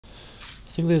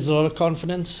I think there's a lot of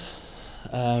confidence,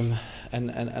 and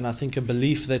I think a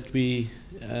belief that we,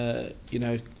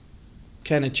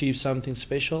 can achieve something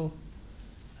special.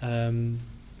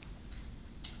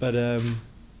 But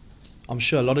I'm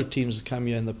sure a lot of teams have come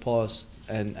here in the past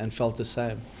and felt the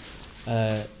same.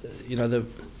 The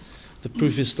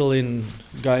proof is still in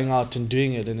going out and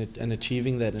doing it and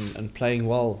achieving that and playing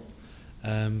well.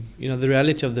 The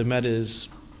reality of the matter is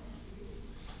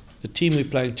the team we're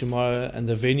playing tomorrow and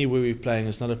the venue where we're playing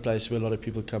is not a place where a lot of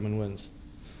people come and win.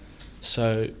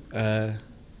 So,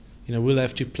 we'll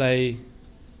have to play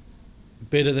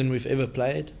better than we've ever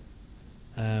played.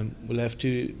 We'll have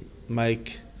to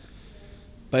make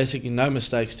basically no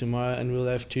mistakes tomorrow, and we'll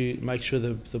have to make sure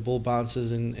the ball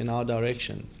bounces in our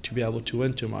direction to be able to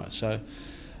win tomorrow. So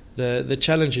the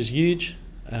challenge is huge,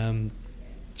 and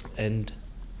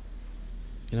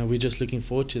we're just looking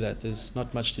forward to that. There's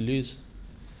not much to lose,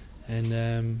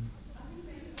 and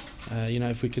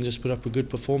if we can just put up a good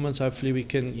performance, hopefully we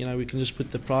can just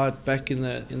put the pride back in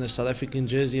the South African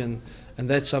jersey, and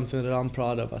that's something that I'm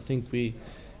proud of. I think we're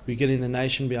getting the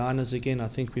nation behind us again. I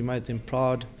think we made them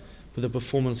proud with the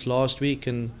performance last week,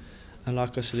 and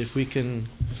like I said, if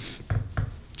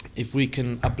we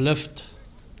can uplift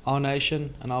our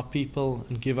nation and our people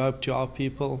and give hope to our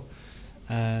people,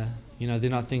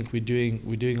 then I think we're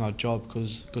doing our job,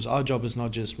 because our job is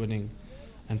not just winning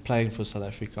and playing for South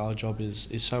Africa. Our job is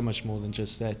so much more than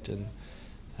just that, and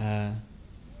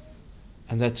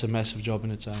that's a massive job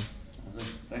in its own.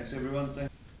 Thanks everyone.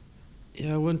 Thanks.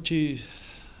 Yeah, I want to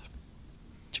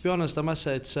be honest, I must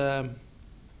say it's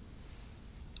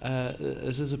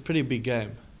this is a pretty big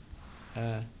game,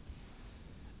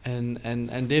 and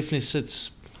definitely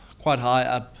sits quite high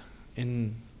up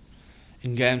in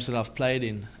games that I've played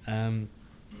in. I've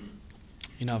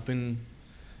been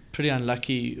pretty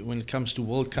unlucky when it comes to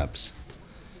World Cups,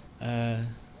 and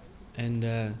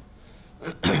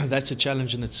that's a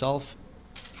challenge in itself,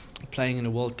 playing in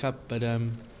a World Cup. But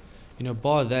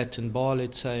bar that, and bar,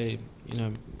 let's say,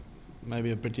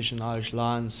 maybe a British and Irish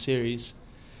Lions series,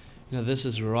 this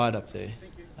is right up there,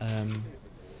 and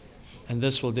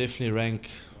this will definitely rank,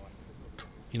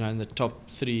 in the top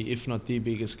 3, if not the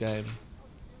biggest game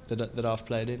that I've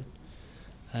played in.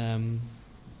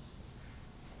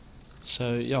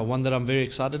 So yeah, one that I'm very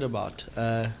excited about.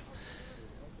 I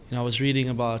was reading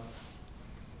about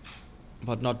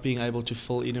not being able to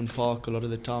fill Eden Park a lot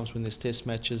of the times when there's test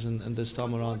matches, and this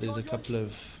time around there's a couple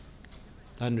of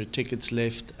 100 tickets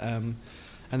left, and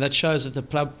that shows that the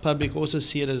public also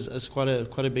see it as quite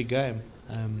a big game.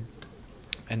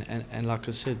 And like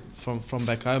I said, from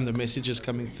back home, the message is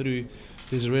coming through.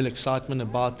 There's a real excitement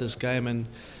about this game, and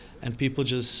people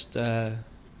just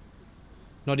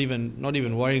not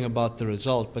even worrying about the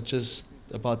result, but just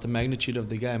about the magnitude of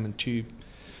the game, and two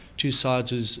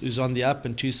sides who's on the up,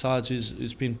 and two sides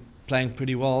who's been playing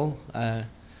pretty well,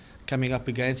 coming up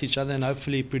against each other, and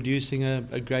hopefully producing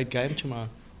a great game tomorrow.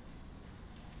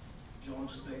 John,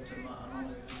 just back to Martin, are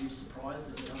you surprised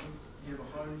that he doesn't have a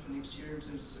home for next year in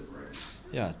terms of Super Rugby?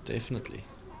 Yeah, definitely.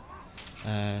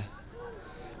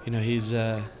 He's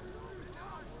a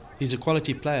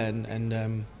quality player,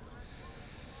 and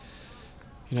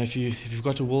if you've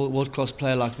got a world class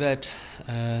player like that,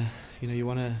 you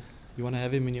want to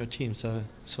have him in your team. So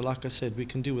like I said, we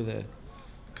can do with a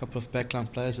couple of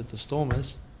backline players at the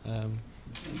Stormers, and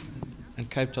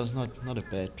Cape Town's not a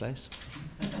bad place.